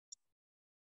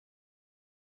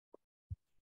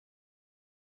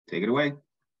Take it away.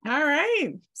 All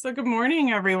right. So good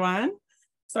morning, everyone.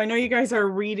 So I know you guys are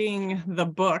reading the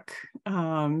book,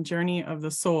 Journey of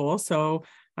the Soul. So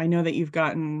I know that you've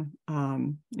gotten,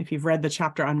 if you've read the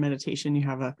chapter on meditation, you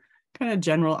have a kind of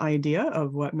general idea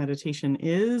of what meditation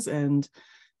is. And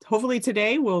hopefully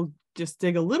today we'll just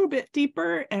dig a little bit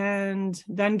deeper and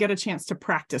then get a chance to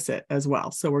practice it as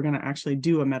well. So we're going to actually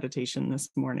do a meditation this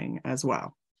morning as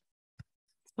well.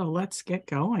 So let's get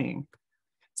going.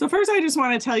 So first, I just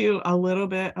want to tell you a little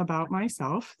bit about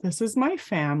myself. This is my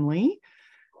family.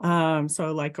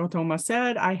 So like Otoma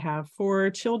said, I have 4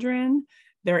 children.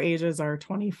 Their ages are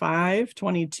 25,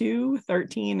 22,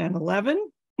 13, and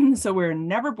 11. So we're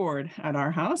never bored at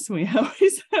our house. We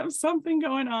always have something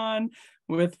going on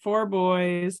with 4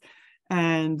 boys.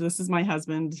 And this is my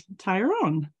husband,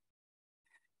 Tyrone.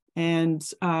 And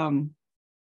one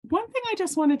thing I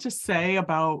just wanted to say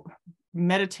about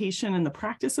meditation and the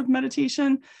practice of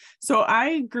meditation. So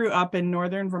I grew up in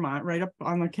northern Vermont, right up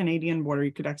on the Canadian border.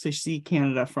 You could actually see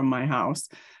Canada from my house.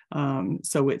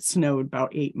 So it snowed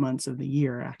about 8 months of the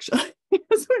year, actually.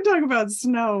 As we're talking about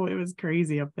snow, it was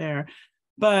crazy up there.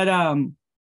 But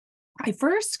I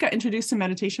first got introduced to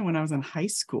meditation when I was in high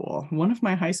school. One of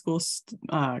my high school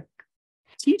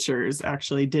teachers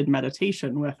actually did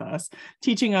meditation with us,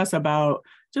 teaching us about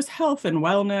just health and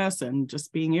wellness and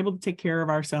just being able to take care of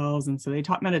ourselves. And so they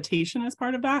taught meditation as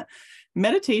part of that.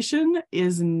 Meditation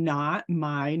is not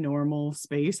my normal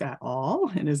space at all.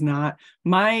 It is not.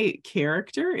 My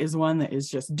character is one that is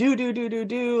just do.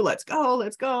 Let's go.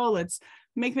 Let's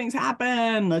make things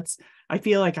happen. I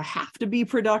feel like I have to be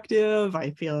productive.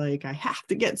 I feel like I have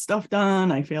to get stuff done.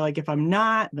 I feel like if I'm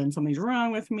not, then something's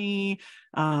wrong with me.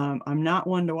 I'm not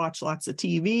one to watch lots of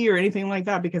TV or anything like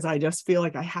that because I just feel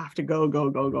like I have to go.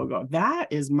 That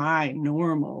is my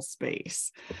normal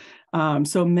space.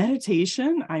 So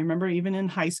meditation, I remember even in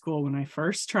high school when I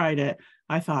first tried it,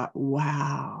 I thought,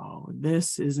 wow,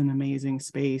 this is an amazing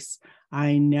space.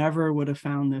 I never would have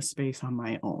found this space on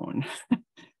my own.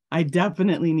 I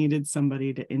definitely needed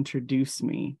somebody to introduce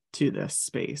me to this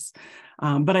space.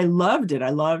 But I loved it. I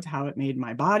loved how it made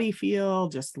my body feel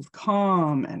just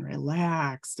calm and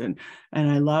relaxed. And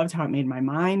I loved how it made my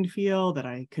mind feel that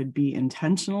I could be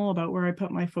intentional about where I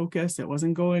put my focus. It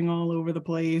wasn't going all over the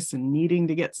place and needing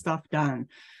to get stuff done.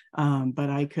 But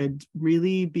I could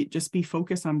really just be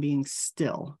focused on being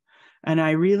still. And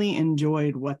I really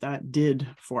enjoyed what that did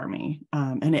for me.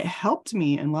 And it helped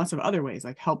me in lots of other ways,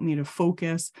 like helped me to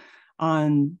focus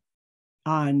on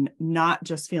not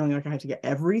just feeling like I have to get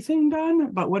everything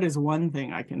done, but what is one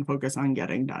thing I can focus on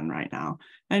getting done right now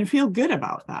and feel good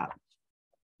about that.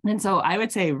 And so I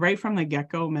would say right from the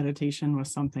get-go, meditation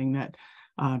was something that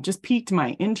just piqued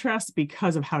my interest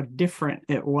because of how different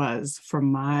it was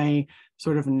from my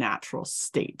sort of natural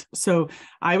state. So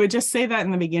I would just say that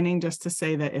in the beginning, just to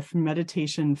say that if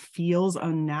meditation feels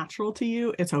unnatural to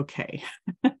you, it's okay.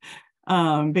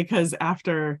 Because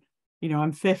after,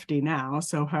 I'm 50 now,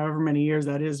 so however many years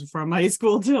that is from high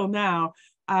school till now,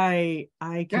 I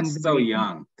can. That's so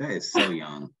young. That is so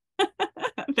young.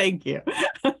 Thank you.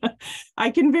 I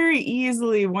can very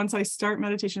easily, once I start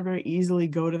meditation, very easily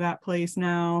go to that place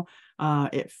now.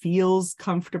 It feels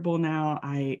comfortable now.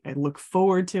 I look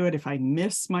forward to it. If I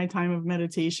miss my time of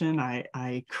meditation,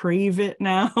 I crave it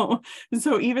now.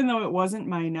 So even though it wasn't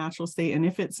my natural state, and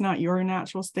if it's not your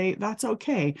natural state, that's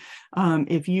okay.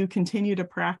 If you continue to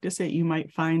practice it, you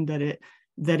might find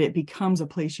that it becomes a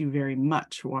place you very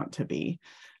much want to be.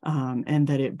 And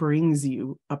that it brings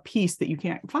you a peace that you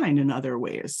can't find in other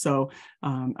ways. So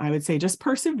I would say just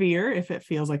persevere if it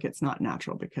feels like it's not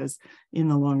natural, because in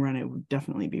the long run, it would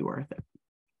definitely be worth it.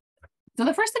 So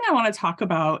the first thing I want to talk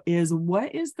about is,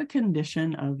 what is the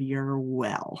condition of your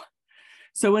well?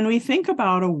 So when we think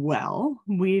about a well,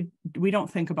 we don't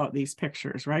think about these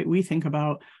pictures, right? We think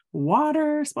about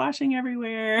water splashing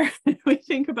everywhere. We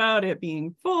think about it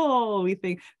being full.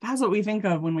 That's what we think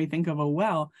of when we think of a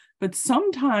well. But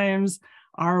sometimes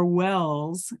our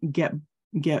wells get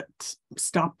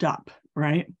stopped up,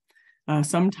 right?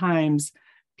 Sometimes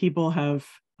people have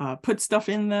put stuff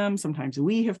in them. Sometimes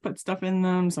we have put stuff in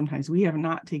them. Sometimes we have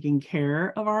not taken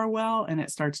care of our well, and it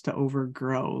starts to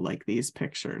overgrow like these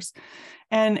pictures.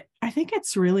 And I think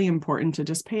it's really important to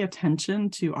just pay attention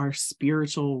to our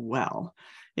spiritual well.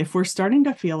 If we're starting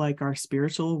to feel like our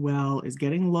spiritual well is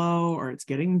getting low, or it's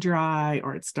getting dry,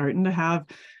 or it's starting to have,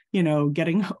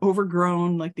 getting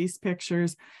overgrown like these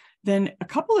pictures, then a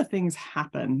couple of things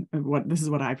happen. This is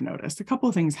what I've noticed. A couple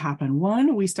of things happen.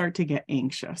 One, we start to get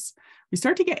anxious. We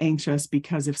start to get anxious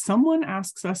because if someone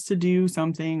asks us to do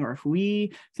something, or if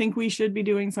we think we should be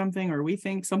doing something, or we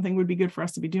think something would be good for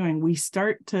us to be doing, we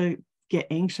start to get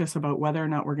anxious about whether or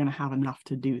not we're going to have enough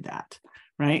to do that,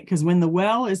 right? Because when the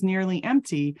well is nearly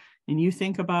empty and you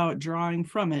think about drawing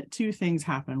from it, two things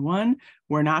happen. One,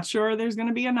 we're not sure there's going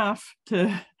to be enough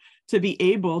to be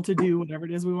able to do whatever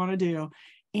it is we want to do.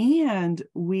 And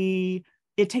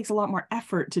it takes a lot more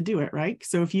effort to do it, right?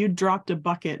 So if you dropped a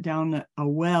bucket down a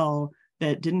well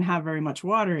that didn't have very much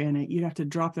water in it, you'd have to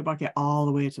drop the bucket all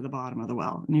the way to the bottom of the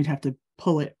well, and you'd have to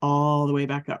pull it all the way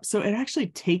back up. So it actually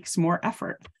takes more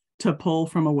effort to pull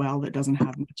from a well that doesn't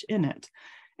have much in it.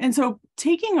 And so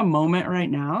taking a moment right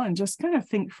now and just kind of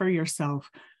think for yourself,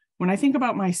 when I think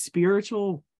about my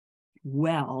spiritual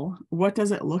well, what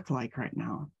does it look like right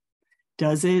now?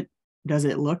 Does it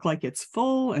look like it's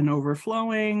full and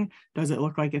overflowing? Does it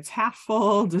look like it's half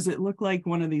full? Does it look like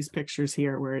one of these pictures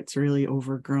here where it's really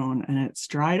overgrown and it's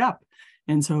dried up?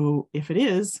 And so if it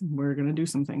is, we're going to do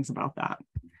some things about that.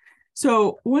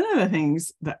 So one of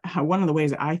the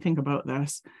ways that I think about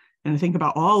this, and I think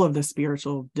about all of the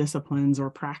spiritual disciplines or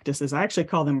practices, I actually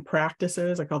call them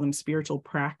practices. I call them spiritual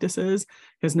practices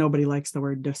because nobody likes the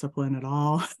word discipline at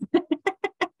all.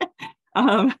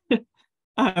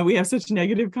 We have such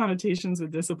negative connotations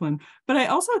with discipline, but I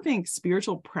also think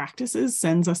spiritual practices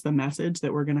sends us the message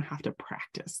that we're going to have to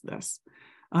practice this,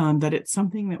 that it's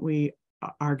something that we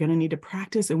are going to need to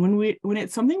practice. And when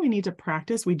it's something we need to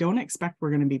practice, we don't expect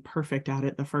we're going to be perfect at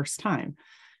it the first time.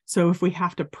 So if we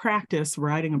have to practice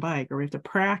riding a bike, or we have to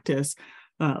practice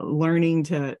learning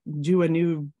to do a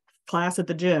new class at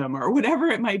the gym, or whatever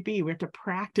it might be, we have to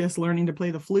practice learning to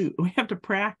play the flute. We have to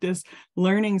practice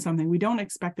learning something. We don't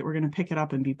expect that we're going to pick it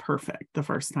up and be perfect the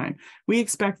first time. We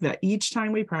expect that each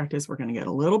time we practice, we're going to get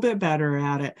a little bit better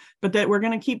at it, but that we're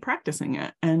going to keep practicing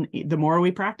it. And the more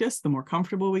we practice, the more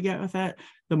comfortable we get with it,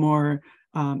 the more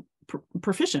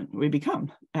proficient we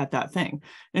become at that thing.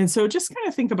 And so just kind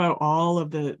of think about all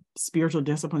of the spiritual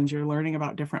disciplines. You're learning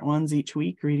about different ones each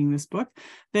week reading this book,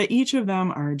 that each of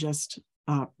them are just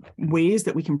ways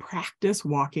that we can practice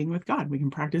walking with God. We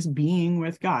can practice being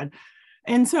with God.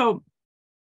 And so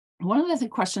one of the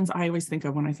questions I always think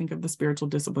of when I think of the spiritual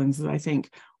disciplines is I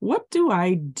think, what do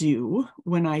I do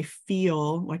when I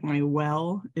feel like my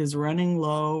well is running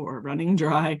low or running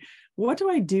dry? What do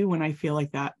I do when I feel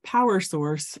like that power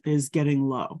source is getting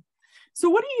low? So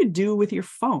what do you do with your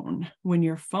phone when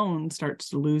your phone starts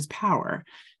to lose power?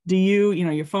 Do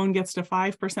your phone gets to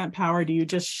 5% power? Do you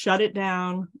just shut it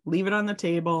down, leave it on the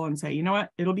table and say, you know what,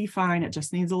 it'll be fine. It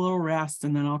just needs a little rest.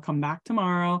 And then I'll come back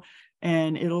tomorrow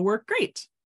and it'll work great.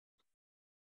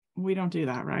 We don't do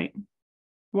that, right?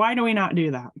 Why do we not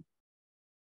do that?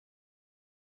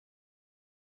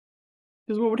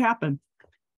 Because what would happen?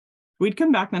 We'd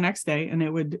come back the next day and it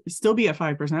would still be at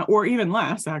 5% or even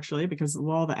less, actually, because of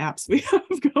all the apps we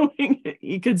have going,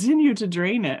 you continue to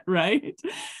drain it, right?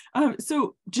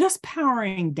 So just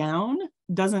powering down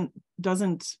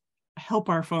doesn't help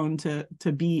our phone to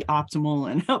be optimal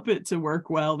and help it to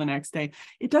work well the next day.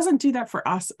 It doesn't do that for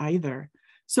us either.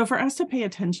 So for us to pay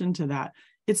attention to that,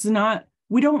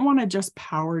 we don't want to just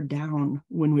power down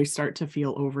when we start to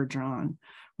feel overdrawn.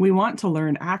 We want to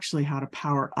learn actually how to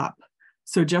power up.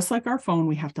 So just like our phone,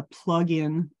 we have to plug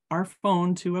in our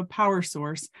phone to a power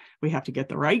source. We have to get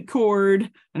the right cord.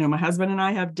 I know my husband and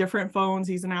I have different phones.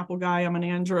 He's an Apple guy. I'm an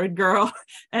Android girl.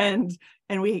 And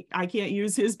I can't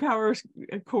use his power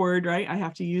cord, right? I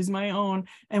have to use my own.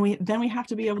 And then we have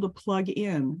to be able to plug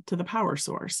in to the power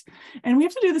source. And we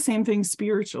have to do the same thing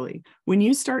spiritually. When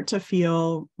you start to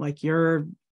feel like you're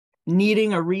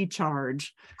needing a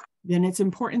recharge, then it's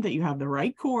important that you have the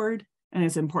right cord. And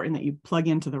it's important that you plug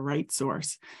into the right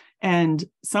source. And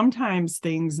sometimes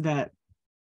things that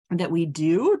we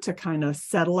do to kind of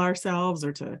settle ourselves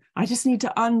I just need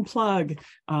to unplug.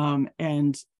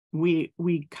 And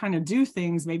we kind of do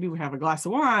things, maybe we have a glass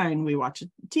of wine, we watch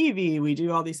TV, we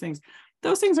do all these things.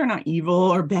 Those things are not evil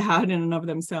or bad in and of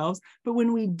themselves. But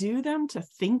when we do them to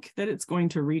think that it's going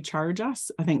to recharge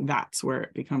us, I think that's where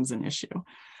it becomes an issue.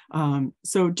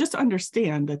 So just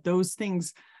understand that those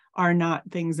things are not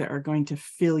things that are going to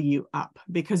fill you up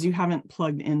because you haven't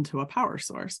plugged into a power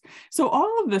source. So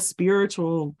all of the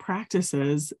spiritual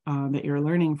practices that you're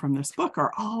learning from this book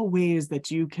are all ways that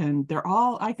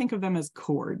I think of them as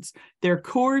cords. They're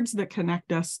cords that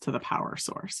connect us to the power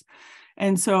source.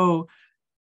 And so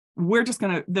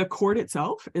the cord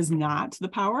itself is not the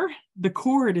power. The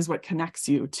cord is what connects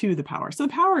you to the power. So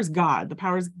the power is God. The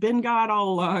power's been God all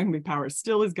along. The power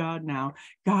still is God now.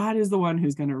 God is the one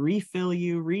who's going to refill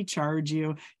you, recharge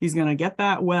you. He's going to get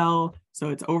that well, so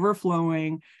it's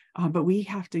overflowing. But we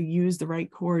have to use the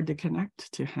right cord to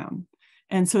connect to him.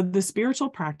 And so the spiritual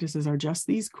practices are just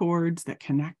these cords that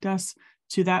connect us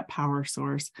to that power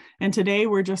source. And today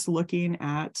we're just looking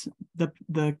at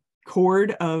the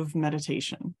chord of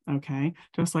meditation. Okay.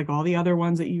 Just like all the other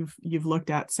ones that you've looked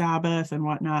at, Sabbath and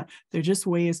whatnot, they're just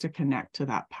ways to connect to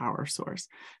that power source.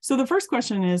 So the first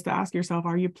question is to ask yourself,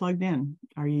 are you plugged in?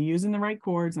 Are you using the right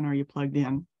chords, and are you plugged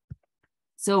in?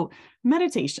 So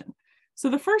meditation. So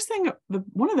the first thing,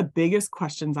 one of the biggest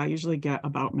questions I usually get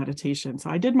about meditation. So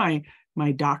I did my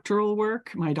doctoral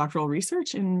work, my doctoral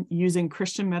research in using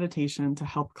Christian meditation to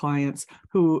help clients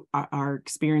who are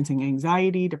experiencing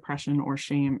anxiety, depression, or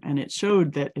shame. And it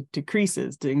showed that it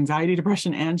decreases the anxiety,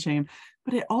 depression, and shame.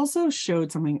 But it also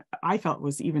showed something I felt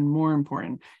was even more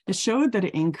important. It showed that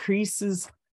it increases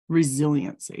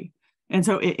resiliency. And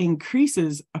so it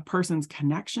increases a person's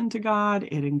connection to God.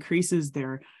 It increases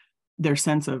their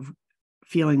sense of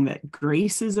feeling that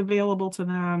grace is available to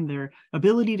them, their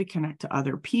ability to connect to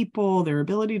other people, their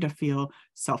ability to feel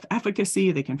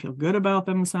self-efficacy, they can feel good about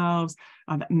themselves.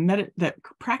 That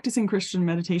practicing Christian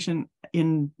meditation,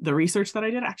 in the research that I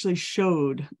did, actually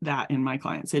showed that in my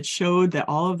clients. It showed that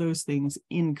all of those things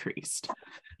increased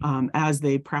as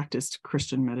they practiced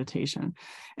Christian meditation.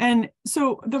 And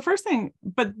so the first thing,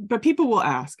 but people will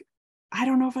ask, I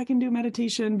don't know if I can do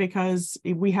meditation, because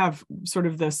we have sort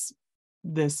of this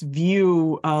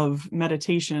view of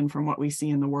meditation from what we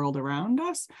see in the world around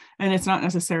us, and it's not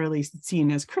necessarily seen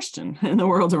as Christian in the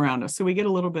world around us. So we get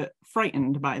a little bit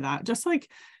frightened by that. Just like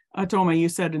Toma, you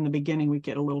said in the beginning, we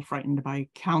get a little frightened by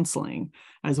counseling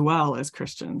as well as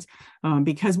Christians,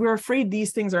 because we're afraid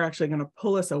these things are actually going to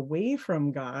pull us away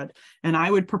from God. And I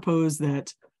would propose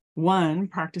that, one,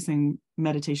 practicing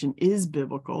meditation is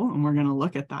biblical, and we're going to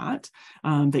look at that,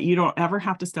 that you don't ever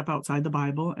have to step outside the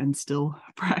Bible and still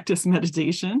practice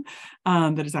meditation,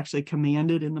 that it's actually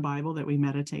commanded in the Bible that we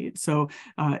meditate. So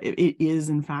it is,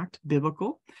 in fact,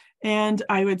 biblical. And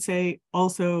I would say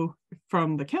also,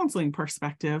 from the counseling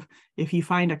perspective, if you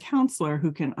find a counselor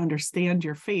who can understand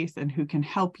your faith and who can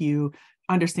help you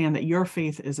understand that your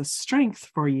faith is a strength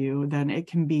for you, then it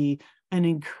can be an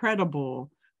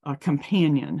incredible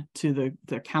companion to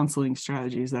the counseling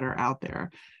strategies that are out there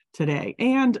today.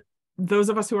 And those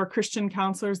of us who are Christian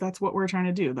counselors, that's what we're trying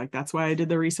to do. Like, that's why I did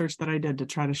the research that I did, to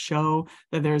try to show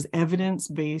that there's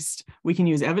we can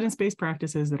use evidence-based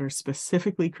practices that are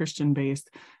specifically Christian-based,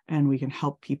 and we can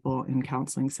help people in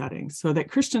counseling settings so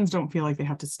that Christians don't feel like they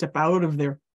have to step out of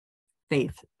their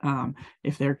faith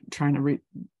if they're trying to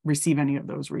receive any of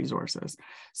those resources.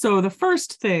 So the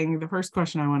first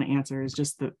question I want to answer is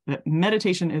just that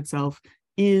meditation itself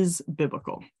is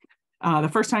biblical. The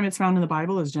first time it's found in the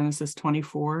Bible is Genesis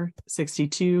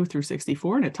 24:62 through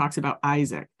 64, and it talks about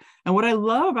Isaac. And what I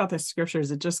love about this scripture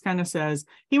is it just kind of says,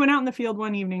 he went out in the field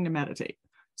one evening to meditate.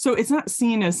 So it's not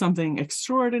seen as something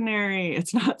extraordinary.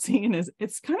 It's kind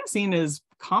of seen as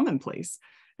commonplace,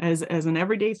 as an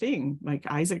everyday thing. Like,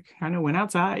 Isaac kind of went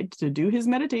outside to do his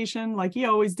meditation like he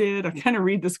always did. I kind of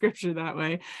read the scripture that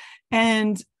way.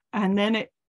 And then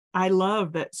I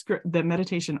love that the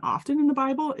meditation often in the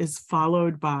Bible is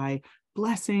followed by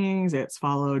blessings, it's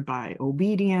followed by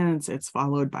obedience, it's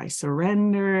followed by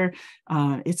surrender,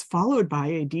 it's followed by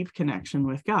a deep connection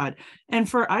with God. And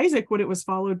for Isaac, what it was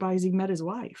followed by is he met his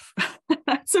wife.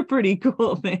 That's a pretty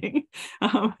cool thing.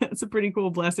 It's a pretty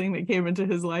cool blessing that came into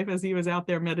his life as he was out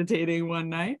there meditating one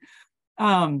night.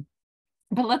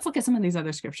 But let's look at some of these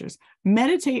other scriptures. I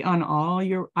meditate on all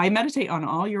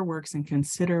your works and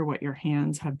consider what your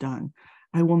hands have done.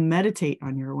 I will meditate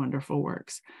on your wonderful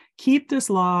works. Keep this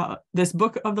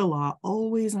book of the law,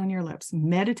 always on your lips.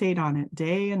 Meditate on it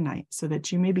day and night, so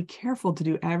that you may be careful to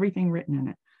do everything written in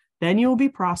it. Then you will be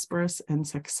prosperous and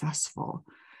successful.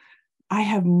 I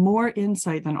have more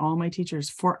insight than all my teachers,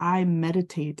 for I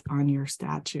meditate on your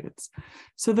statutes.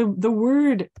 So the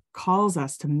word calls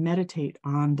us to meditate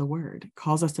on the word,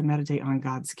 calls us to meditate on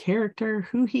God's character,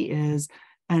 who he is,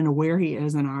 and where he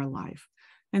is in our life.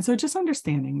 And so just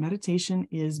understanding meditation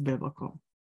is biblical.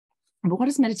 But what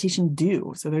does meditation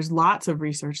do? So there's lots of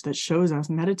research that shows us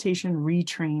meditation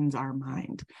retrains our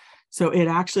mind. So it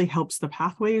actually helps the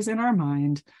pathways in our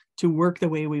mind to work the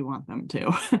way we want them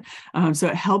to. So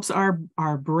it helps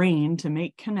our brain to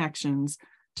make connections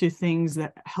to things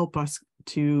that help us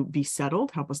to be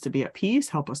settled, help us to be at peace,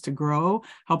 help us to grow,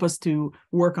 help us to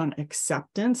work on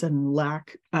acceptance and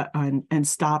and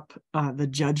stop the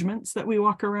judgments that we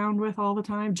walk around with all the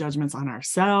time, judgments on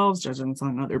ourselves, judgments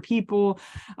on other people.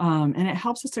 And it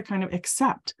helps us to kind of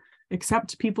accept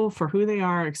people for who they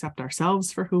are, accept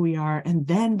ourselves for who we are, and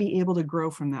then be able to grow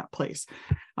from that place.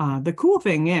 The cool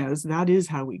thing is that is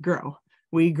how we grow.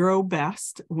 We grow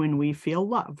best when we feel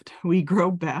loved. We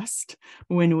grow best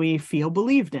when we feel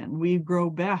believed in. We grow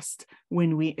best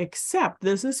when we accept,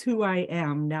 this is who I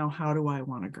am. Now, how do I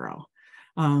want to grow?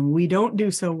 We don't do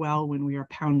so well when we are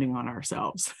pounding on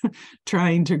ourselves,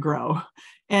 trying to grow.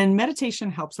 And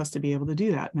meditation helps us to be able to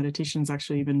do that. Meditation's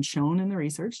actually been shown in the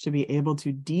research to be able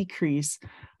to decrease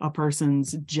a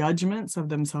person's judgments of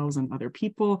themselves and other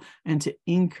people, and to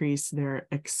increase their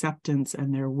acceptance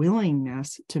and their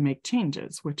willingness to make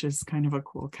changes, which is kind of a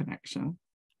cool connection.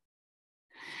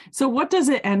 So what does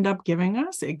it end up giving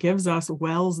us? It gives us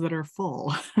wells that are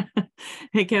full.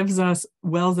 It gives us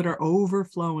wells that are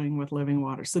overflowing with living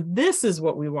water. So this is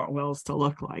what we want wells to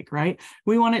look like, right?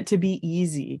 We want it to be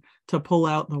easy to pull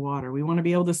out the water. We want to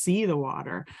be able to see the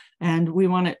water, and we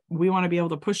want to be able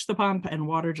to push the pump and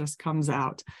water just comes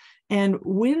out. And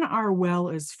when our well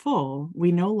is full,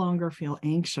 we no longer feel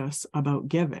anxious about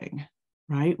giving.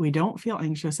 Right? We don't feel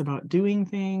anxious about doing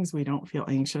things. We don't feel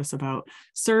anxious about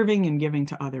serving and giving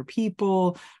to other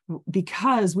people,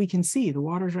 because we can see the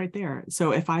water's right there.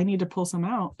 So if I need to pull some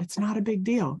out, it's not a big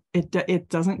deal. It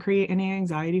doesn't create any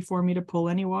anxiety for me to pull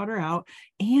any water out.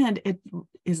 And it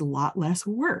is a lot less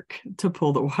work to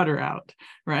pull the water out,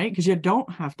 right? Because you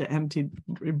don't have to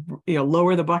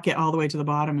lower the bucket all the way to the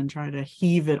bottom and try to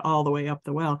heave it all the way up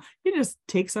the well. You just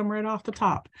take some right off the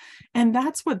top. And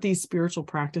that's what these spiritual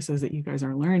practices that you guys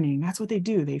are learning, that's what they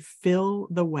do. They fill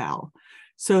the well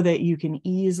so that you can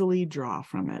easily draw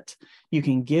from it. You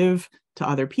can give to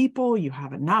other people. You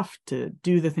have enough to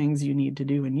do the things you need to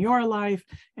do in your life,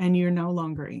 and you're no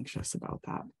longer anxious about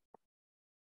that.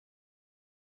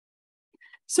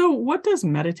 So what does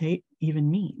meditate even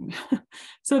mean?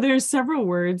 So there's several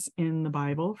words in the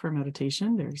Bible for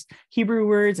meditation. There's Hebrew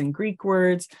words and Greek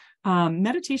words.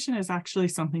 Meditation is actually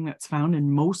something that's found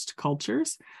in most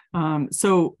cultures.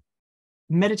 So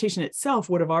meditation itself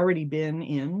would have already been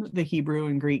in the Hebrew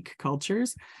and Greek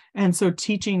cultures. And so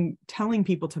telling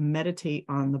people to meditate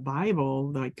on the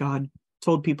Bible, like God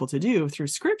told people to do through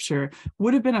scripture,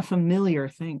 would have been a familiar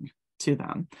thing to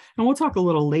them. And we'll talk a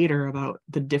little later about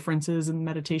the differences in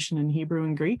meditation in Hebrew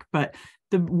and Greek, but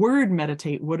the word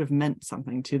meditate would have meant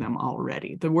something to them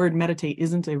already. The word meditate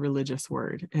isn't a religious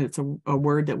word. It's a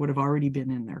word that would have already been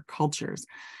in their cultures.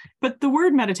 But the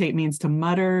word meditate means to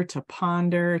mutter, to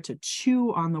ponder, to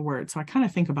chew on the word. So I kind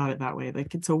of think about it that way.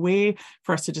 Like it's a way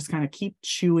for us to just kind of keep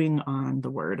chewing on the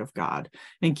word of God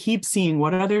and keep seeing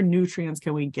what other nutrients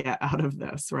can we get out of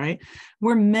this, right?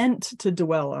 We're meant to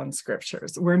dwell on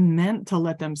scriptures. We're meant to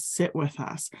let them sit with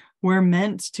us. We're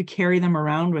meant to carry them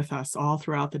around with us all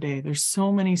throughout the day. There's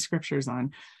so many scriptures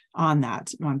on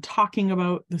that, on talking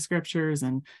about the scriptures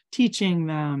and teaching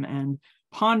them and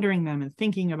pondering them and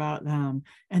thinking about them.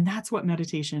 And that's what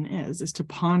meditation is to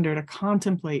ponder, to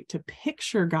contemplate, to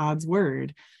picture God's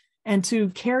word, and to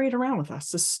carry it around with us,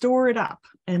 to store it up,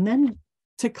 and then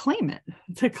to claim it,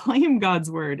 to claim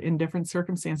God's word in different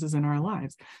circumstances in our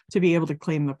lives, to be able to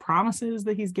claim the promises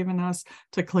that he's given us,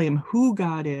 to claim who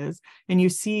God is. And you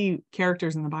see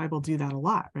characters in the Bible do that a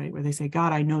lot, right? Where they say,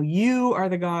 God, I know you are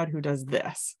the God who does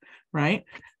this, right?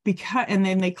 And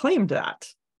then they claimed that.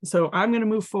 So I'm going to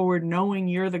move forward knowing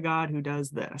you're the God who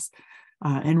does this.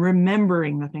 And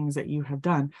remembering the things that you have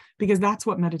done, because that's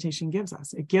what meditation gives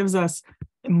us. It gives us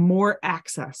more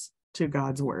access to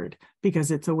God's word,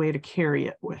 because it's a way to carry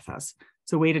it with us.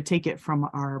 It's a way to take it from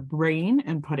our brain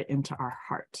and put it into our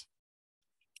heart.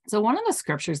 So one of the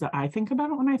scriptures that I think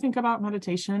about when I think about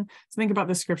meditation is think about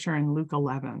the scripture in Luke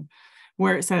 11,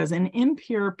 where it says, an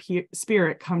impure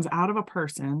spirit comes out of a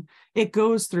person. It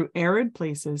goes through arid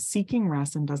places seeking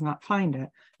rest and does not find it.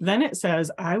 Then it says,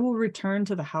 I will return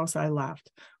to the house I left.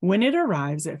 When it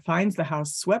arrives, it finds the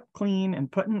house swept clean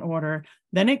and put in order.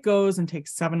 Then it goes and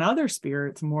takes 7 other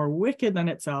spirits more wicked than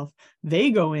itself.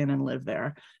 They go in and live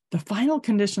there. The final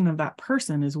condition of that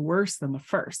person is worse than the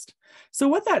first. So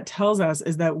what that tells us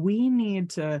is that we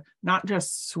need to not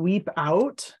just sweep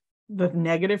out the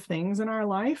negative things in our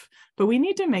life, but we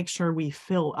need to make sure we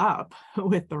fill up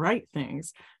with the right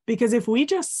things. Because if we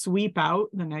just sweep out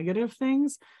the negative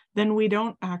things, then we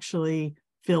don't actually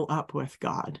fill up with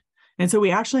God. And so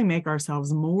we actually make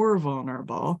ourselves more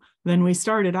vulnerable than we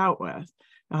started out with.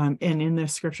 And in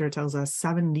this scripture, it tells us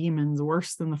 7 demons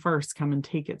worse than the first come and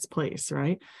take its place,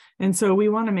 right? And so we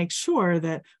want to make sure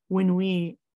that when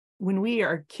we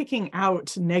are kicking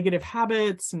out negative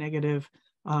habits, negative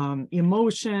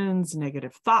emotions,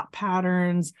 negative thought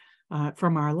patterns,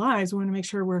 from our lives, we want to make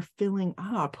sure we're filling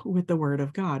up with the Word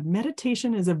of God.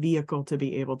 Meditation is a vehicle to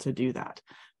be able to do that.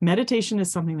 Meditation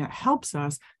is something that helps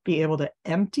us be able to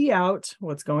empty out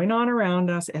what's going on around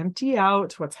us, empty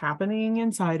out what's happening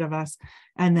inside of us,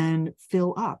 and then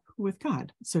fill up with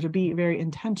God. So to be very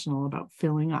intentional about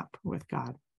filling up with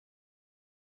God.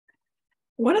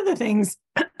 One of the things,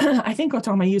 I think,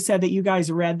 Otoma, you said that you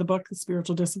guys read the book, The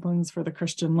Spiritual Disciplines for the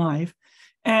Christian Life.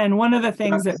 And one of the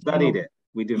things that studied it.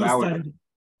 We devoured it.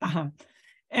 Uh-huh.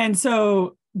 And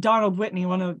so Donald Whitney,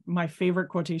 one of my favorite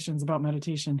quotations about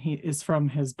meditation, is from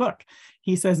his book.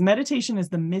 He says, meditation is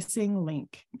the missing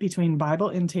link between Bible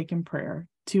intake and prayer.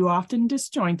 Too often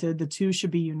disjointed, the two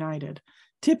should be united.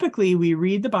 Typically, we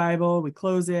read the Bible, we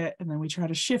close it, and then we try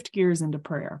to shift gears into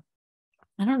prayer.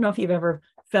 I don't know if you've ever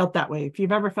felt that way. If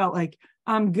you've ever felt like,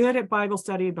 I'm good at Bible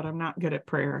study, but I'm not good at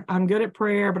prayer. I'm good at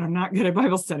prayer, but I'm not good at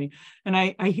Bible study. And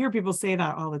I hear people say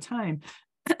that all the time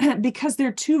because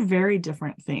they're two very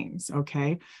different things,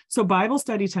 okay? So Bible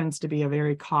study tends to be a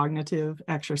very cognitive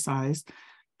exercise.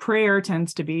 Prayer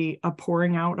tends to be a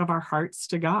pouring out of our hearts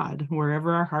to God,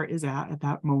 wherever our heart is at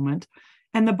that moment.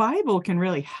 And the Bible can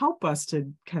really help us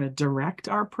to kind of direct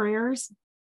our prayers.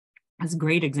 There's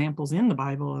great examples in the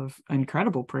Bible of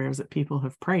incredible prayers that people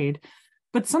have prayed.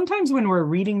 But sometimes when we're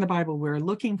reading the Bible, we're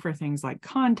looking for things like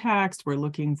context. We're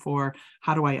looking for,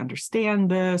 how do I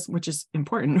understand this? Which is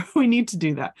important. We need to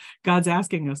do that. God's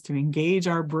asking us to engage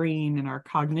our brain and our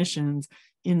cognitions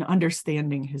in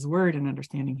understanding his word and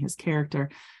understanding his character.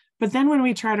 But then when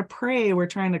we try to pray, we're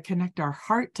trying to connect our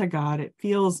heart to God. It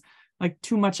feels like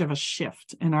too much of a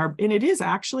shift and it is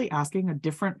actually asking a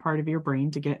different part of your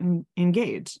brain to get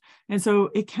engaged. And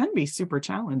so it can be super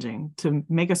challenging to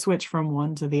make a switch from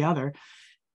one to the other.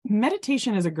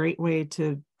 Meditation is a great way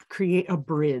to create a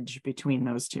bridge between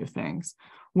those two things,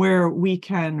 where we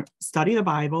can study the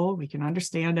Bible, we can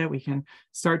understand it, we can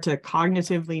start to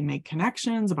cognitively make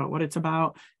connections about what it's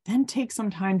about, then take some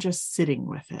time just sitting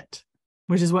with it,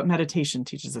 which is what meditation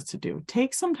teaches us to do.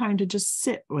 Take some time to just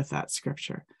sit with that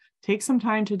scripture. Take some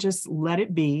time to just let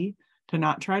it be, to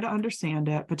not try to understand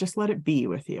it, but just let it be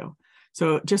with you.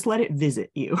 So just let it visit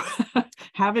you.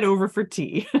 Have it over for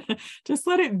tea. Just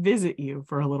let it visit you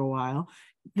for a little while.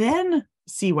 Then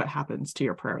see what happens to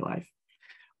your prayer life.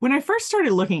 When I first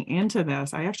started looking into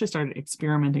this, I actually started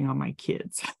experimenting on my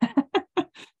kids.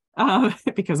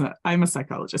 Because I'm a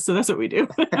psychologist, so that's what we do.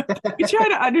 We try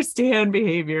to understand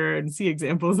behavior and see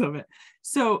examples of it.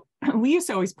 So we used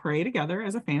to always pray together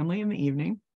as a family in the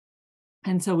evening.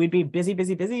 And so we'd be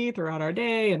busy throughout our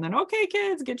day. And then, okay,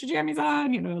 kids, get your jammies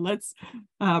on, let's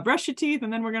brush your teeth.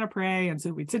 And then we're going to pray. And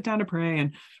so we'd sit down to pray.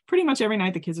 And pretty much every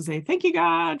night the kids would say, thank you,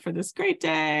 God, for this great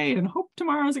day. And hope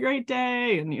tomorrow's a great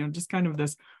day. And, just kind of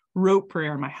this rote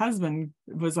prayer. My husband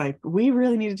was like, we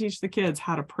really need to teach the kids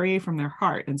how to pray from their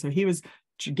heart. And so he was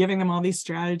giving them all these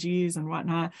strategies and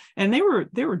whatnot. And they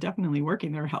were definitely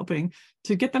working. They were helping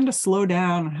to get them to slow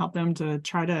down and help them to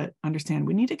try to understand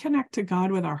we need to connect to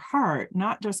God with our heart,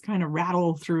 not just kind of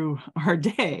rattle through our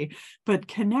day, but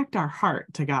connect our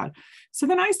heart to God. So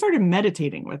then I started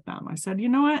meditating with them. I said, you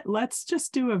know what, let's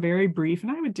just do a very brief,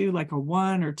 and I would do like a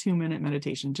 1 or 2 minute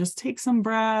meditation. Just take some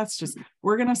breaths.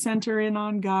 We're going to center in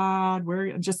on God.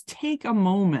 We're just take a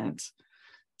moment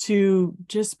to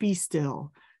just be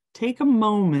still. Take a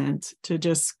moment to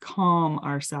just calm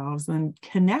ourselves and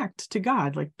connect to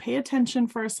God. Like pay attention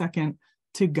for a second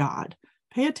to God.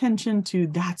 Pay attention to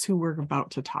that's who we're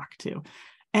about to talk to.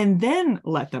 And then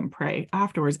let them pray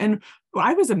afterwards. And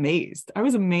I was amazed. I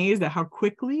was amazed at how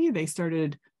quickly they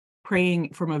started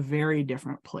praying from a very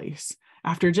different place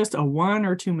after just a 1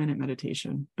 or 2 minute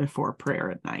meditation before prayer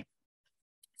at night.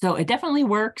 So it definitely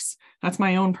works. That's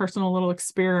my own personal little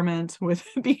experiment with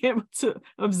being able to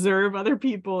observe other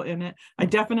people in it. I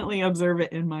definitely observe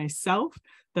it in myself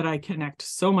that I connect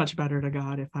so much better to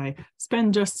God if I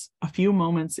spend just a few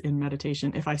moments in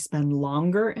meditation. If I spend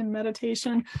longer in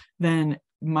meditation, then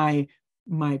my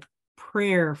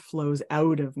prayer flows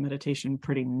out of meditation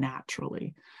pretty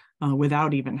naturally.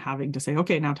 Without even having to say,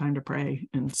 okay, now time to pray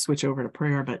and switch over to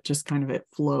prayer, but just kind of it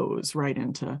flows right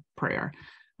into prayer.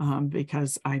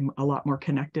 Because I'm a lot more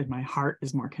connected. My heart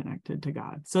is more connected to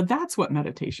God. So that's what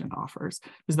meditation offers,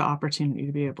 is the opportunity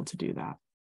to be able to do that.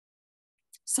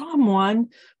 Psalm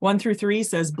 1-3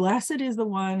 says, blessed is the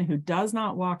one who does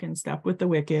not walk in step with the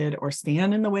wicked, or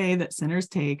stand in the way that sinners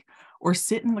take, or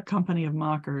sit in the company of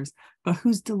mockers, but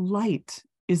whose delight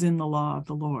is in the law of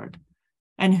the Lord,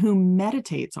 and who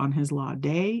meditates on his law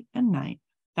day and night.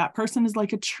 That person is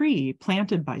like a tree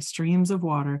planted by streams of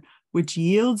water, which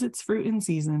yields its fruit in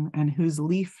season, and whose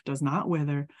leaf does not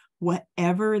wither.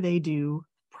 Whatever they do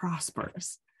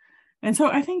prospers. And so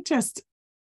I think just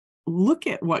look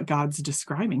at what God's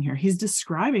describing here. He's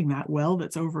describing that well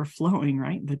that's overflowing,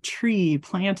 right? The tree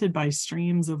planted by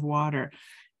streams of water.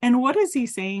 And what is he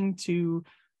saying to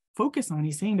focus on?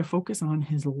 He's saying to focus on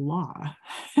his law.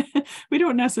 We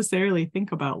don't necessarily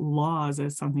think about laws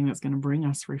as something that's going to bring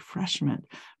us refreshment,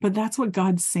 but that's what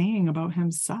God's saying about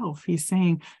himself. He's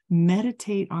saying,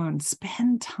 meditate on,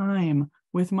 spend time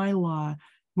with my law,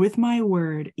 with my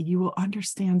word. You will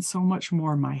understand so much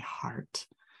more my heart.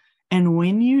 And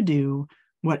when you do,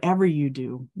 whatever you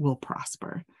do will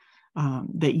prosper.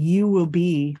 That you will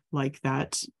be like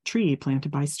that tree planted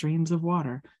by streams of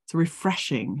water. It's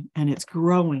refreshing and it's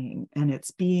growing and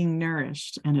it's being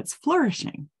nourished and it's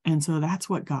flourishing. And so that's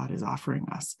what God is offering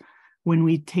us when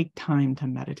we take time to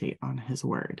meditate on his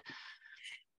word.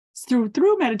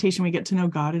 Through meditation, we get to know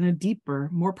God in a deeper,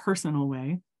 more personal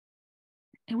way.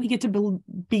 And we get to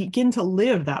begin to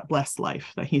live that blessed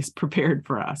life that he's prepared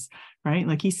for us, right?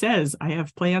 Like he says, I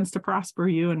have plans to prosper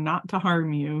you and not to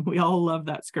harm you. We all love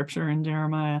that scripture in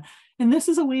Jeremiah. And this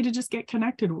is a way to just get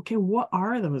connected. Okay, what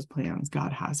are those plans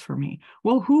God has for me?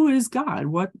 Well, who is God?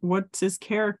 What's his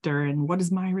character? And what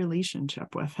is my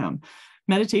relationship with him?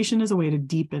 Meditation is a way to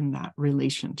deepen that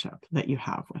relationship that you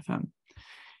have with him.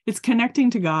 It's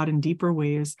connecting to God in deeper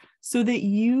ways so that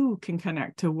you can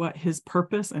connect to what his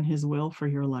purpose and his will for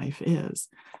your life is.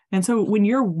 And so when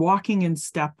you're walking in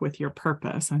step with your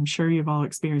purpose, I'm sure you've all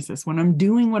experienced this. When I'm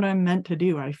doing what I'm meant to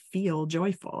do, I feel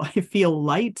joyful. I feel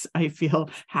light. I feel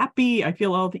happy. I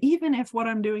feel even if what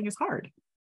I'm doing is hard.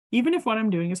 Even if what I'm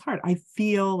doing is hard, I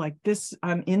feel like this,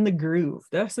 I'm in the groove.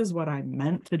 This is what I'm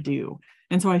meant to do.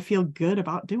 And so I feel good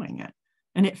about doing it.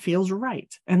 And it feels right.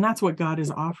 And that's what God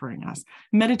is offering us.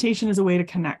 Meditation is a way to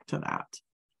connect to that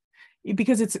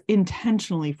because it's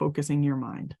intentionally focusing your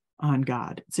mind on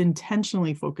God. It's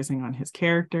intentionally focusing on his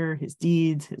character, his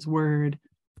deeds, his word.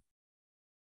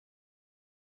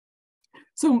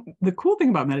 So the cool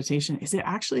thing about meditation is it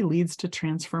actually leads to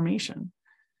transformation.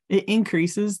 It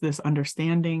increases this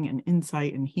understanding and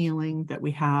insight and healing that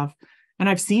we have. And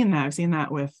I've seen that. I've seen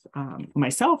that with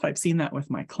myself. I've seen that with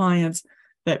my clients.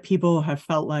 That people have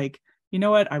felt like, you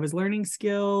know what, I was learning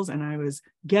skills and I was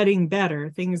getting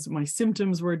better. My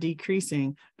symptoms were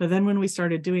decreasing. But then when we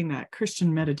started doing that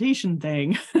Christian meditation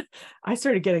thing, I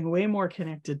started getting way more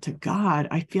connected to God.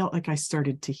 I felt like I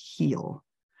started to heal.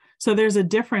 So there's a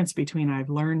difference between I've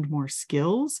learned more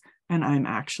skills and I'm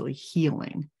actually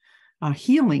healing.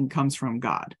 Healing comes from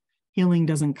God. Healing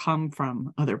doesn't come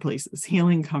from other places.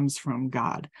 Healing comes from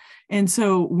God. And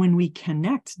so when we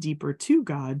connect deeper to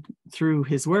God through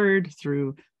his word,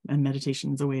 and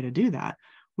meditation is a way to do that,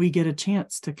 we get a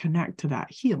chance to connect to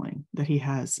that healing that he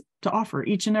has to offer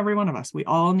each and every one of us. We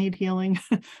all need healing.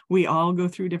 We all go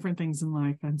through different things in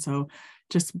life. And so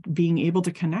just being able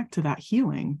to connect to that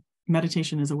healing,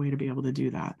 meditation is a way to be able to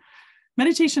do that.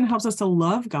 Meditation helps us to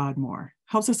love God more,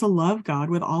 helps us to love God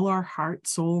with all our heart,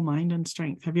 soul, mind, and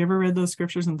strength. Have you ever read those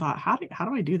scriptures and thought, how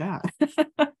do I do that?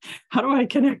 How do I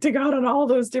connect to God on all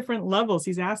those different levels?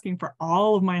 He's asking for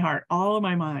all of my heart, all of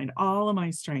my mind, all of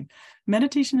my strength.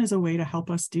 Meditation is a way to help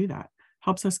us do that,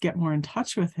 helps us get more in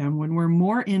touch with him. When we're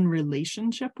more in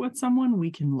relationship with someone,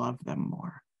 we can love them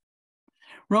more.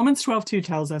 Romans 12:2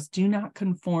 tells us, do not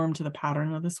conform to the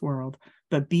pattern of this world,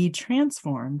 but be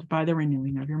transformed by the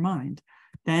renewing of your mind.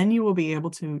 Then you will be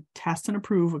able to test and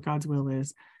approve what God's will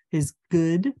is, his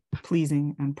good,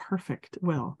 pleasing, and perfect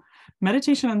will.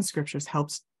 Meditation on the scriptures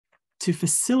helps to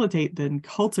facilitate and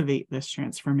cultivate this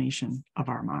transformation of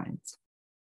our minds.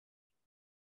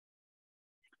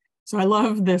 So I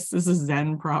love this. This is a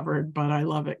Zen proverb, but I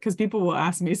love it because people will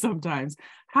ask me sometimes,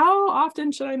 how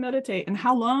often should I meditate and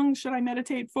how long should I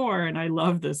meditate for? And I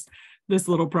love this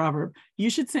little proverb. You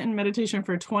should sit in meditation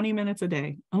for 20 minutes a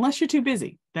day, unless you're too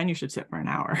busy. Then you should sit for an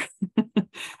hour.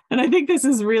 And I think this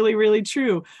is really, really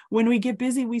true. When we get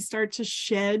busy, we start to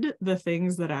shed the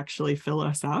things that actually fill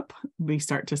us up. We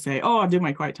start to say, oh, I'll do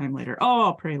my quiet time later. Oh,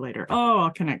 I'll pray later. Oh,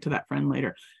 I'll connect to that friend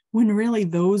later. When really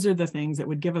those are the things that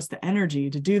would give us the energy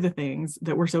to do the things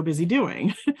that we're so busy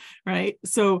doing, right?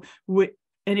 So,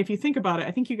 and if you think about it,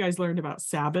 I think you guys learned about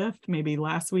Sabbath maybe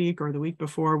last week or the week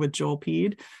before with Joel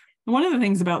Peed. One of the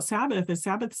things about Sabbath is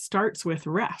Sabbath starts with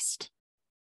rest,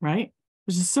 right?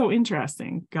 Which is so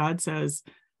interesting. God says,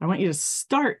 I want you to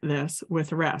start this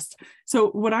with rest.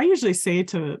 So what I usually say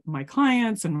to my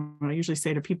clients and what I usually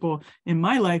say to people in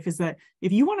my life is that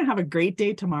if you want to have a great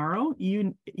day tomorrow,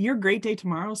 your great day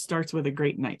tomorrow starts with a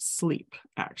great night's sleep,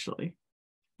 actually.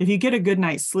 If you get a good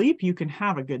night's sleep, you can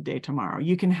have a good day tomorrow.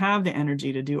 You can have the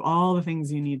energy to do all the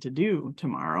things you need to do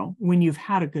tomorrow when you've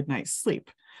had a good night's sleep.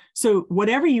 So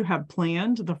whatever you have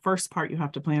planned, the first part you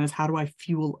have to plan is, how do I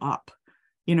fuel up?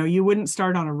 You wouldn't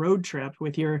start on a road trip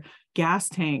with your gas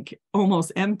tank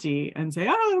almost empty and say,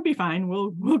 oh, it'll be fine,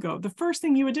 we'll go. The first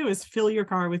thing you would do is fill your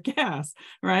car with gas,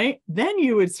 right? Then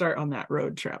you would start on that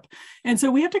road trip. And so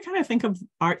we have to kind of think of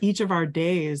each of our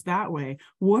days that way.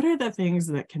 What are the things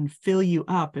that can fill you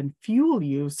up and fuel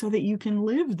you so that you can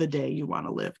live the day you want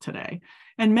to live today?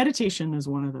 And meditation is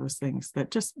one of those things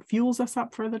that just fuels us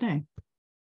up for the day.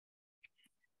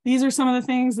 These are some of the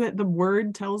things that the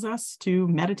word tells us to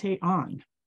meditate on.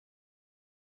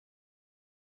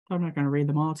 I'm not going to read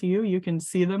them all to you. You can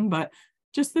see them, but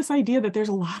just this idea that there's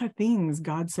a lot of things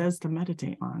God says to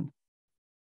meditate on.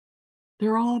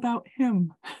 They're all about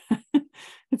him.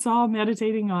 It's all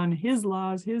meditating on his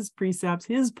laws, his precepts,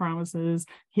 his promises,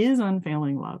 his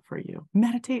unfailing love for you.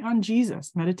 Meditate on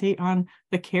Jesus. Meditate on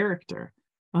the character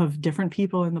of different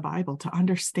people in the Bible to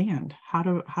understand how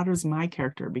does my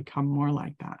character become more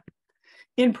like that.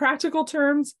 In practical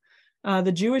terms,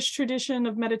 the Jewish tradition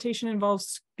of meditation involves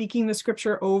speaking the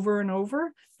scripture over and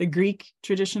over. The Greek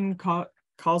tradition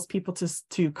calls people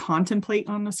to contemplate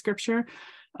on the scripture,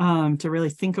 to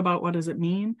really think about what does it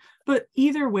mean. But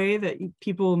either way that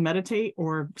people meditate,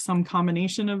 or some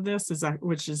combination of this,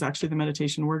 which is actually the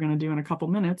meditation we're going to do in a couple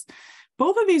minutes,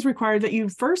 both of these require that you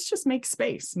first just make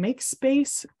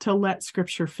space to let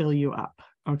scripture fill you up.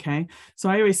 Okay. So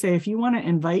I always say, if you want to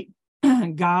invite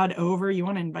God over, you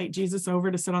want to invite Jesus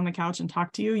over to sit on the couch and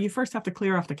talk to you, you first have to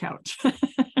clear off the couch,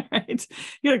 right?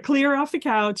 You got to clear off the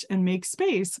couch and make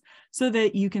space so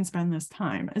that you can spend this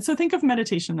time. And so think of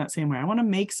meditation that same way. I want to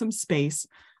make some space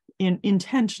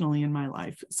intentionally in my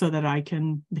life so that I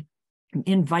can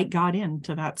invite God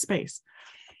into that space.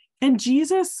 And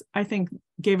Jesus, I think,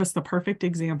 gave us the perfect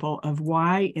example of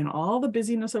why in all the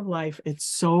busyness of life, it's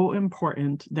so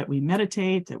important that we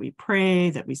meditate, that we pray,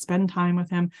 that we spend time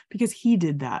with him, because he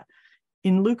did that.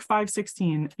 In Luke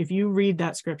 5:16, if you read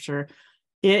that scripture,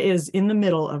 it is in the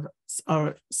middle of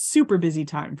a super busy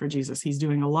time for Jesus. He's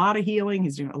doing a lot of healing.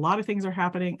 He's doing a lot of things are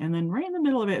happening. And then right in the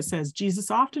middle of it, it says, Jesus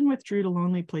often withdrew to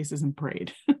lonely places and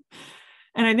prayed.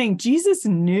 And I think Jesus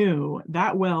knew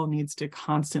that well needs to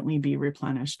constantly be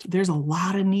replenished. There's a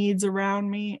lot of needs around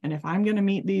me. And if I'm going to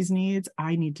meet these needs,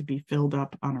 I need to be filled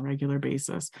up on a regular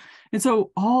basis. And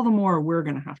so all the more we're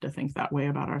going to have to think that way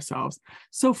about ourselves.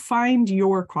 So find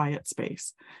your quiet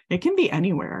space. It can be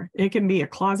anywhere. It can be a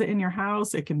closet in your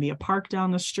house. It can be a park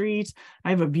down the street.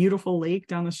 I have a beautiful lake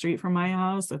down the street from my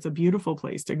house. That's a beautiful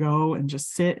place to go and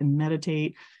just sit and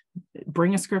meditate,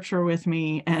 bring a scripture with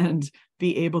me, and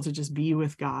be able to just be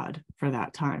with God for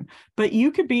that time. But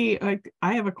you could be like,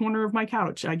 I have a corner of my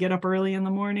couch. I get up early in the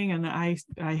morning and I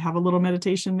have a little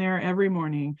meditation there every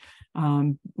morning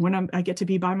when I get to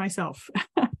be by myself.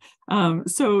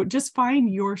 So just find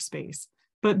your space,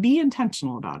 but be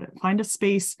intentional about it. Find a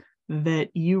space that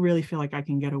you really feel like I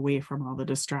can get away from all the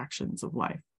distractions of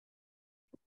life.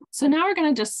 So now we're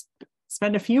going to just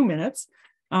spend a few minutes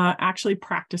actually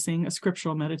practicing a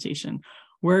scriptural meditation.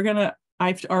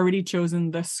 I've already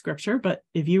chosen this scripture, but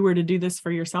if you were to do this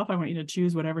for yourself, I want you to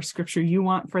choose whatever scripture you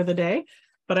want for the day.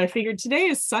 But I figured today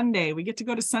is Sunday. We get to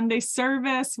go to Sunday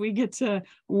service, we get to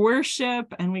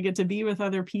worship, and we get to be with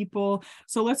other people.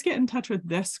 So let's get in touch with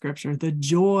this scripture. The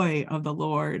joy of the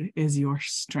Lord is your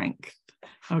strength.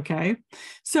 Okay,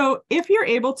 so if you're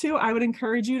able to, I would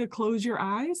encourage you to close your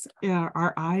eyes.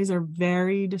 Our eyes are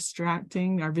very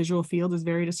distracting. Our visual field is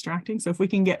very distracting. So if we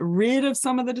can get rid of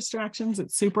some of the distractions,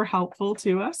 it's super helpful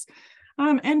to us.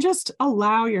 And just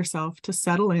allow yourself to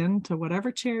settle into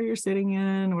whatever chair you're sitting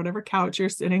in, whatever couch you're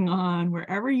sitting on,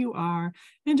 wherever you are,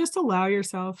 and just allow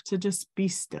yourself to just be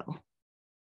still.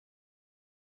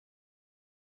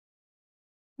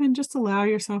 And just allow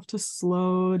yourself to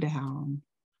slow down.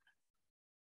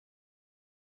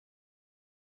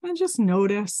 And just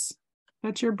notice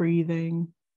that you're breathing.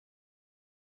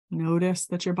 Notice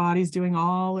that your body's doing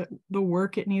all the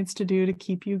work it needs to do to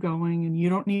keep you going, and you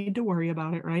don't need to worry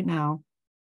about it right now.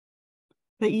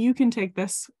 That you can take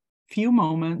this few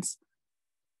moments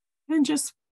and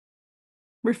just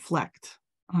reflect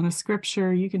on a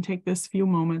scripture. You can take this few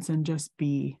moments and just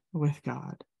be with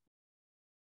God.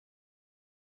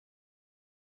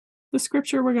 The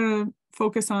scripture we're going to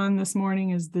focus on this morning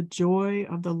is the joy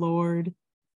of the Lord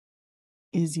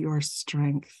is your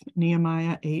strength.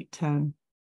 Nehemiah 8:10.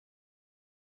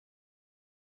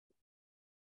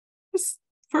 Just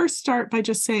first start by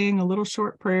just saying a little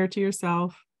short prayer to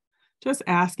yourself, just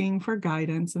asking for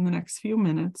guidance in the next few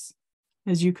minutes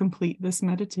as you complete this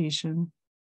meditation,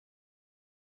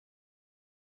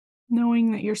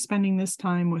 knowing that you're spending this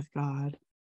time with God.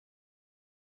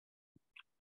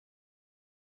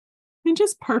 And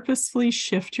just purposefully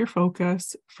shift your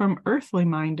focus from earthly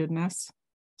mindedness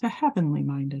to heavenly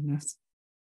mindedness.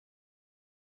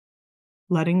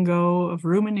 Letting go of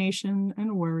rumination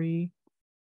and worry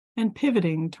and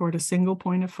pivoting toward a single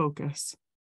point of focus.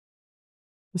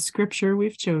 The scripture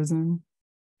we've chosen,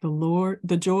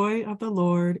 the joy of the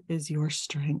Lord is your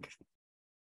strength.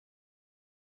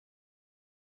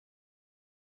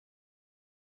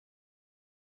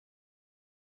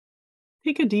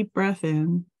 Take a deep breath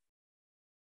in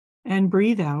and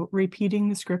breathe out, repeating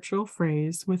the scriptural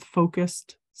phrase with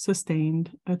focused,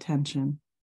 sustained attention.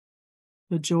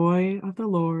 The joy of the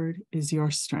Lord is your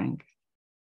strength.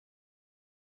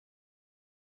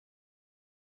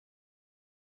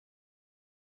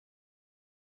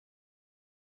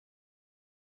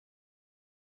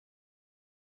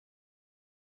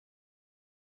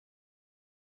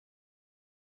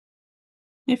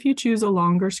 If you choose a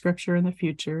longer scripture in the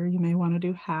future, you may want to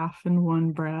do half in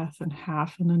one breath and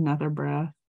half in another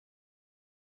breath.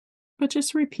 But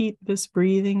just repeat this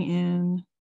breathing in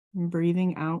and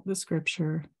breathing out the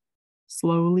scripture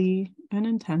slowly and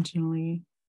intentionally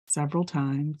several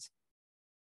times.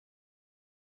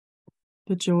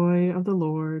 The joy of the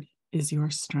Lord is your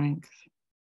strength.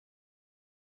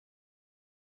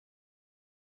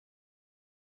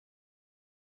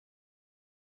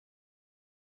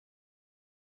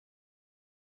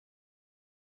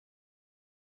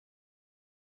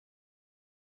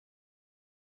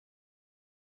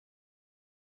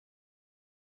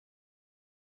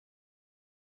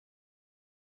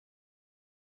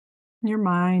 Your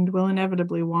mind will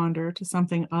inevitably wander to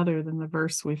something other than the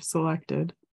verse we've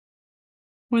selected.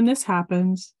 When this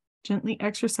happens, gently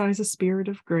exercise a spirit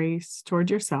of grace toward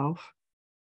yourself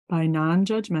by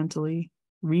non-judgmentally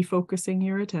refocusing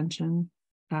your attention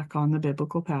back on the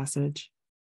biblical passage.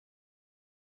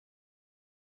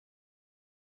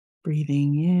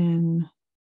 Breathing in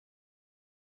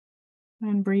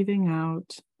and breathing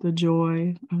out, the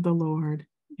joy of the Lord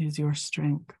is your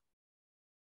strength.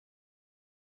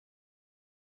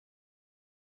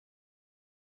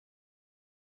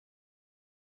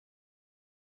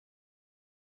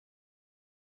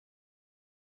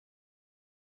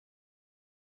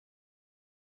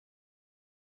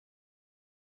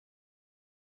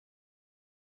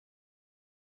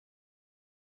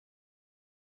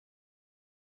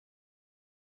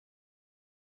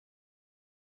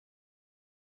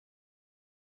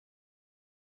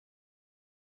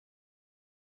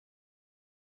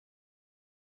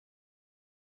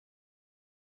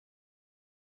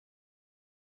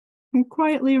 And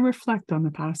quietly reflect on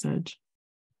the passage.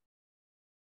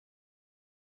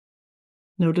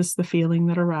 Notice the feeling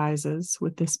that arises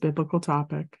with this biblical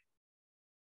topic.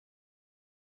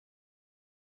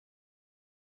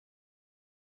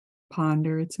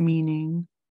 Ponder its meaning,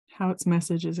 how its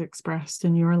message is expressed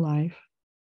in your life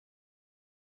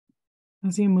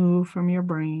as you move from your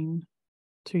brain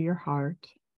to your heart.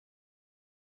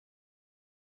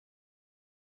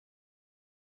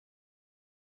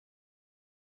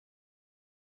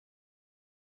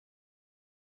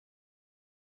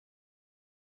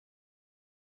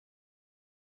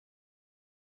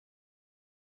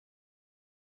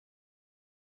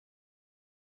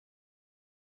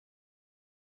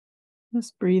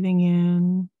 Just breathing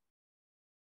in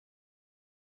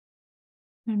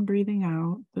and breathing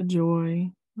out, the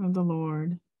joy of the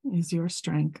Lord is your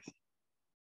strength.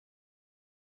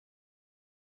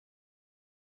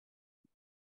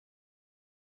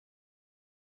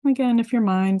 Again, if your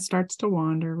mind starts to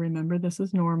wander, remember this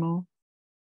is normal.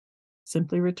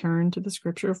 Simply return to the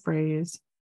scripture phrase.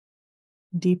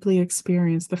 Deeply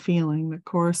experience the feeling that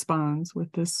corresponds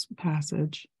with this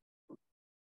passage.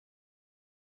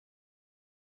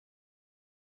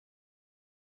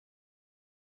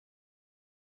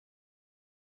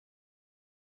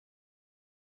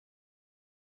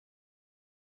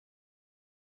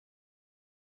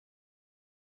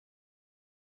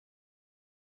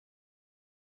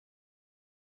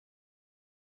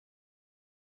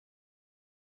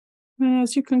 And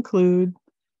as you conclude,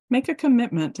 make a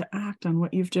commitment to act on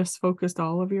what you've just focused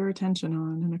all of your attention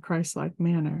on in a Christ-like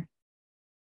manner.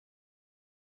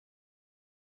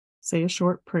 Say a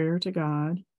short prayer to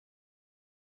God,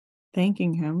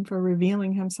 thanking Him for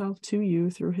revealing Himself to you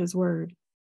through His Word,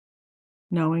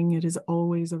 knowing it is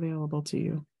always available to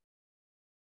you.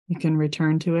 You can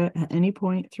return to it at any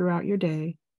point throughout your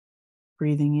day,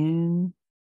 breathing in,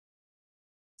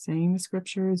 saying the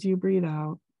scripture as you breathe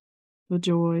out. The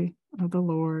joy of the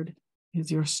Lord is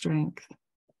your strength.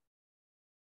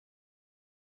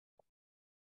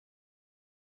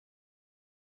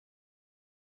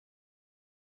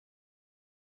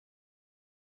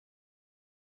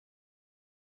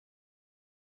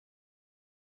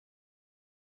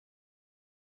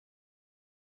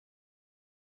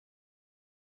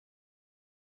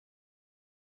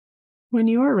 When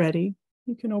you are ready,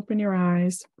 you can open your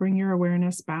eyes, bring your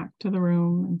awareness back to the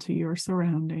room and to your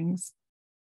surroundings.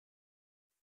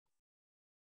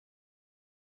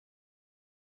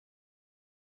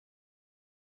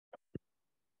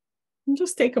 And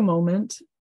just take a moment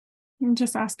and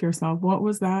just ask yourself, what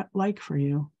was that like for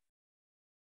you?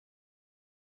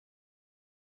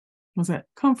 Was it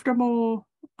comfortable,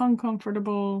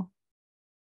 uncomfortable?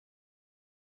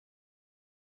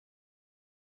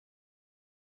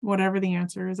 Whatever the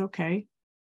answer is, okay.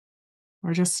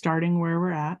 We're just starting where we're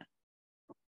at.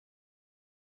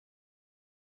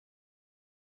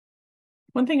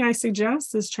 One thing I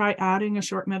suggest is try adding a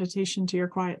short meditation to your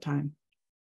quiet time.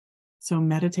 So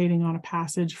meditating on a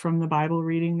passage from the Bible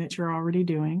reading that you're already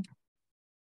doing.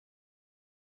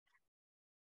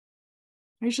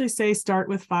 I usually say start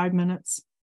with 5 minutes.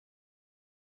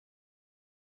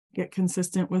 Get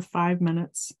consistent with 5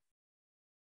 minutes.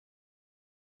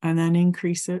 And then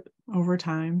increase it over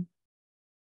time.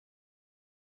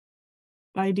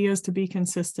 The idea is to be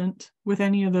consistent with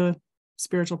any of the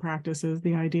spiritual practices.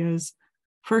 The idea is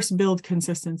first build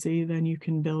consistency, then you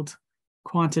can build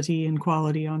quantity and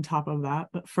quality on top of that.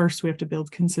 But first we have to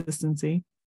build consistency.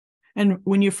 And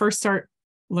when you first start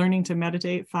learning to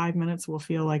meditate, 5 minutes will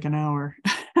feel like an hour.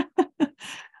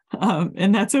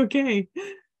 And that's okay.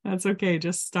 That's okay.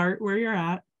 Just start where you're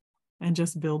at and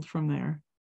just build from there.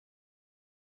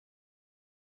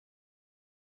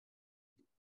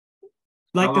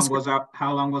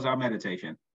 How long was our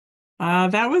meditation?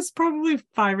 That was probably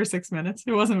 5 or 6 minutes.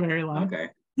 It wasn't very long. Okay.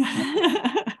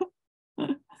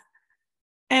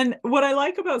 And what I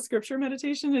like about scripture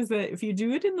meditation is that if you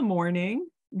do it in the morning,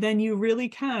 then you really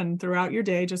can throughout your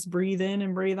day just breathe in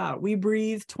and breathe out. We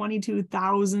breathe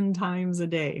 22,000 times a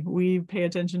day. We pay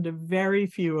attention to very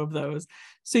few of those.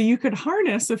 So you could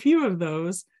harness a few of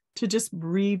those to just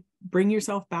bring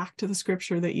yourself back to the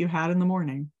scripture that you had in the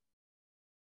morning.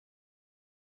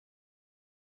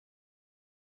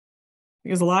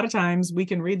 Because a lot of times we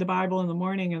can read the Bible in the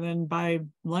morning and then by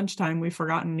lunchtime we've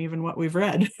forgotten even what we've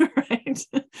read, right?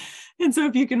 And so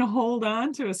if you can hold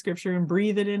on to a scripture and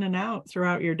breathe it in and out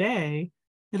throughout your day,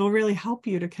 it'll really help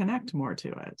you to connect more to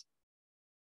it.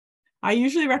 I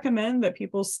usually recommend that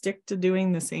people stick to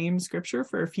doing the same scripture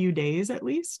for a few days at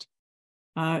least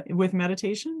with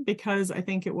meditation, because I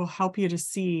think it will help you to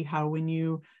see how when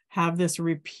you have this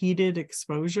repeated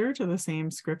exposure to the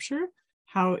same scripture,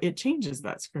 how it changes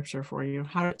that scripture for you,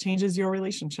 how it changes your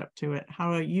relationship to it,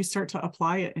 how you start to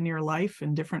apply it in your life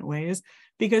in different ways,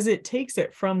 because it takes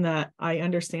it from that I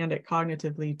understand it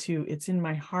cognitively to it's in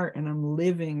my heart and I'm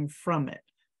living from it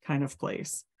kind of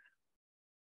place.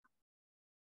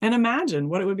 And imagine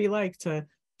what it would be like to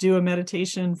do a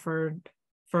meditation for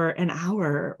an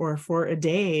hour or for a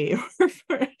day, or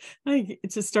for, like,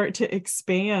 to start to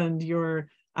expand your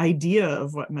idea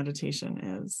of what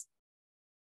meditation is.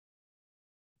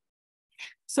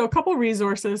 So a couple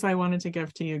resources I wanted to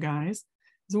give to you guys.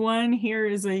 One, here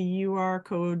is a QR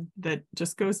code that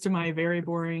just goes to my very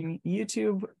boring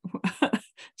YouTube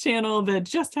channel that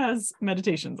just has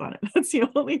meditations on it. That's the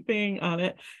only thing on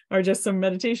it, are just some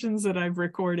meditations that I've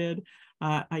recorded.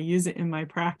 I use it in my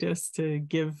practice to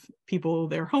give people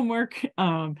their homework,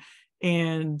 and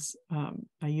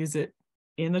I use it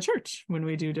in the church when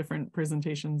we do different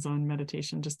presentations on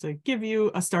meditation, just to give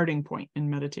you a starting point in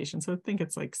meditation. So I think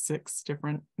it's like 6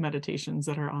 different meditations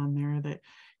that are on there that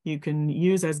you can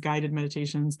use as guided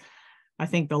meditations. I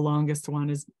think the longest one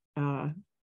is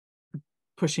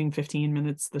pushing 15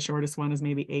 minutes. The shortest one is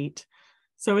maybe 8.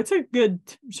 So it's a good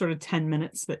sort of 10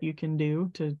 minutes that you can do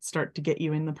to start to get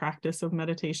you in the practice of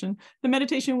meditation. The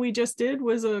meditation we just did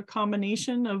was a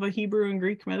combination of a Hebrew and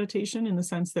Greek meditation, in the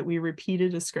sense that we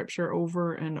repeated a scripture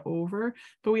over and over,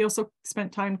 but we also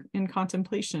spent time in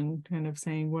contemplation, kind of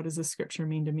saying, what does this scripture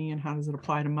mean to me and how does it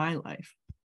apply to my life?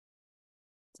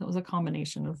 So it was a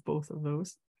combination of both of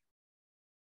those.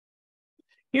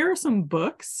 Here are some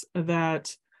books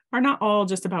that are not all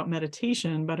just about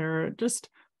meditation, but are just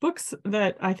books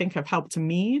that I think have helped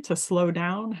me to slow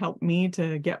down, helped me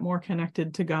to get more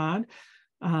connected to God.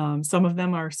 Some of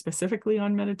them are specifically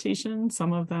on meditation.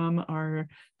 Some of them are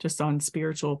just on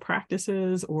spiritual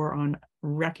practices or on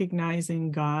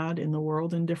recognizing God in the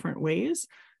world in different ways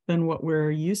than what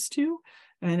we're used to.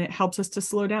 And it helps us to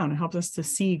slow down. It helps us to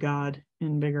see God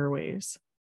in bigger ways.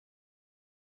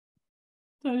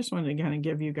 So I just wanted to kind of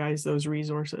give you guys those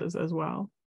resources as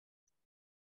well.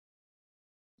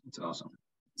 That's awesome.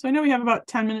 So I know we have about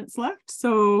 10 minutes left,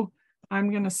 so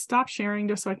I'm going to stop sharing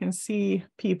just so I can see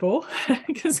people,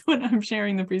 because when I'm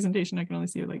sharing the presentation, I can only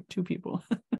see like 2 people.